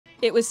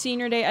It was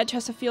senior day at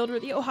Chesafield where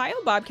the Ohio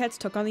Bobcats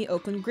took on the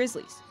Oakland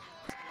Grizzlies.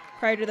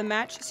 Prior to the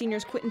match,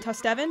 seniors Quinton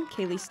Tustevin,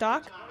 Kaylee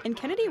Stock, and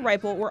Kennedy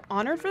Ripple were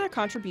honored for their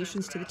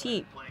contributions to the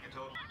team.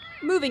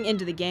 Moving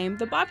into the game,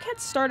 the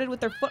Bobcats started with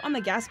their foot on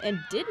the gas and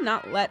did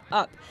not let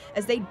up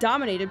as they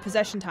dominated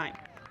possession time.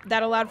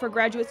 That allowed for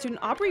graduate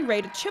student Aubrey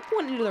Ray to chip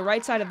one into the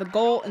right side of the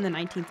goal in the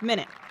 19th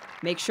minute.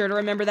 Make sure to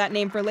remember that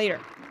name for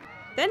later.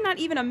 Then not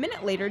even a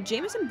minute later,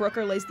 Jamison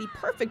Brooker lays the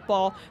perfect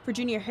ball for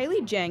junior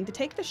Haley Jang to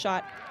take the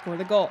shot for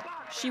the goal.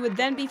 She would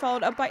then be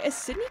followed up by a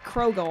Sydney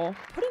Crow goal,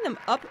 putting them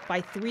up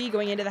by 3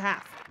 going into the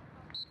half.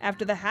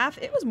 After the half,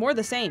 it was more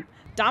the same,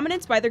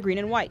 dominance by the green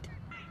and white.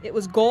 It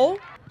was goal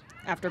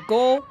after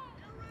goal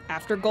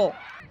after goal.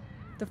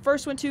 The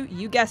first went to,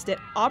 you guessed it,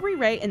 Aubrey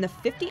Ray in the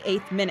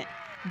 58th minute,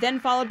 then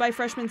followed by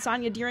freshman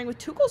Sonia Deering with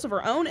 2 goals of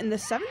her own in the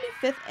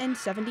 75th and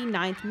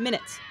 79th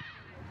minutes.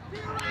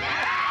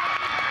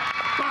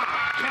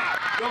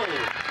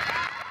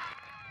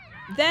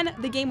 Then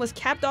the game was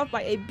capped off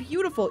by a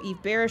beautiful Eve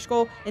Barish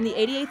goal in the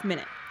 88th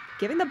minute,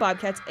 giving the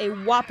Bobcats a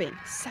whopping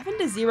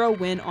 7-0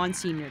 win on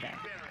senior day.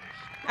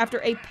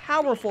 After a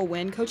powerful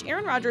win, Coach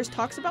Aaron Rodgers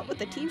talks about what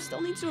the team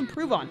still needs to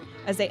improve on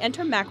as they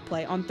enter MAC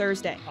play on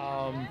Thursday.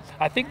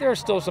 I think there are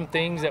still some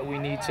things that we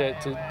need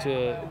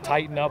to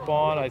tighten up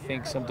on. I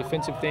think some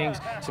defensive things,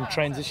 some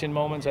transition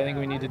moments I think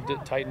we need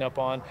to tighten up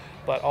on.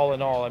 But all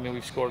in all, I mean,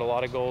 we've scored a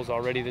lot of goals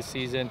already this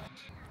season.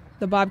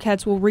 The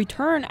Bobcats will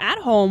return at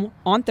home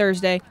on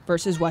Thursday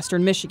versus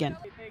Western Michigan.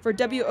 For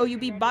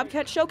WOUB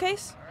Bobcat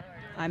Showcase,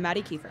 I'm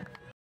Maddie Kiefer.